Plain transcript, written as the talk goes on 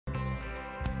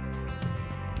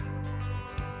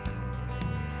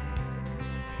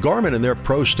Garmin and their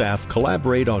pro staff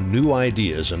collaborate on new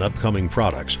ideas and upcoming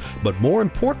products, but more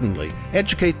importantly,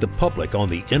 educate the public on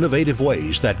the innovative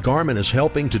ways that Garmin is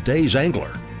helping today's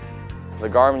angler. The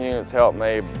Garmin units help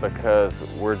me because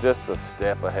we're just a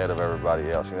step ahead of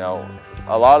everybody else. You know,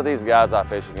 a lot of these guys I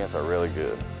fish against are really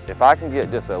good. If I can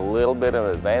get just a little bit of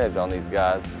advantage on these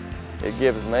guys, it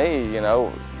gives me, you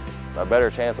know, a better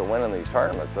chance of winning these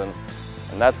tournaments. And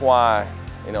that's why,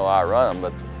 you know, I run them.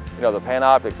 But you know, the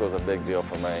Panoptics was a big deal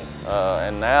for me.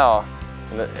 And now,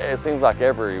 it seems like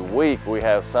every week we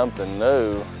have something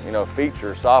new, you know,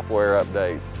 feature software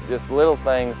updates, just little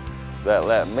things that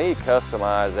let me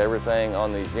customize everything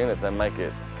on these units and make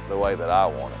it the way that I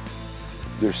want it.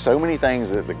 There's so many things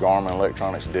that the Garmin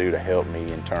electronics do to help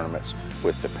me in tournaments,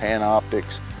 with the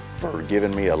Panoptics for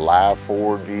giving me a live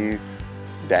forward view,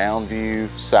 down view,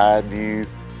 side view.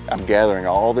 I'm gathering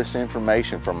all this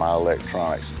information from my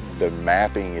electronics. The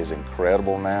mapping is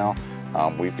incredible now.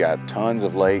 We've got tons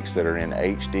of lakes that are in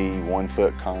HD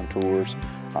 1-foot contours.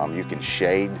 You can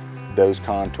shade those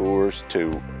contours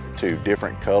to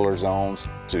different color zones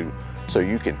so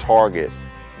you can target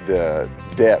the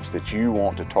depths that you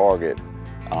want to target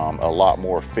a lot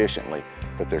more efficiently.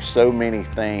 But there's so many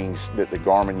things that the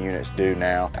Garmin units do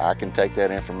now. I can take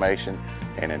that information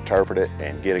and interpret it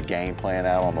and get a game plan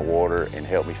out on the water and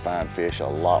help me find fish a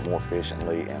lot more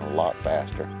efficiently and a lot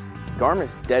faster.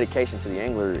 Garmin's dedication to the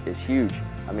angler is huge.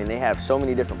 I mean, they have so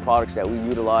many different products that we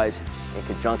utilize in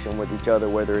conjunction with each other,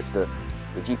 whether it's the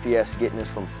GPS getting us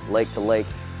from lake to lake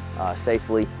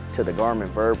safely, to the Garmin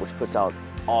Verb, which puts out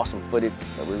awesome footage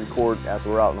that we record as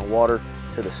we're out in the water,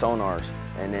 to the sonars.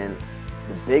 And then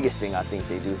the biggest thing I think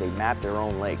they do is they map their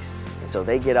own lakes. And so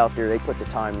they get out there, they put the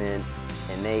time in,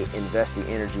 and they invest the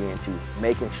energy into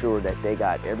making sure that they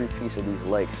got every piece of these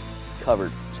lakes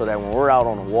covered, so that when we're out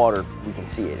on the water, we can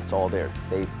see it. It's all there.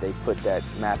 They put that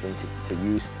mapping to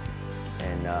use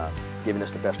and giving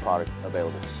us the best product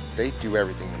available. They do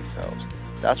everything themselves.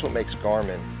 That's what makes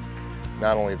Garmin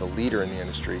not only the leader in the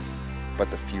industry, but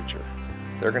the future.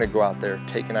 They're going to go out there,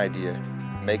 take an idea,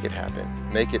 make it happen,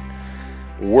 make it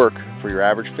work for your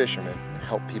average fisherman, and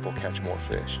help people catch more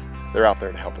fish. They're out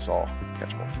there to help us all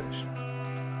catch more fish.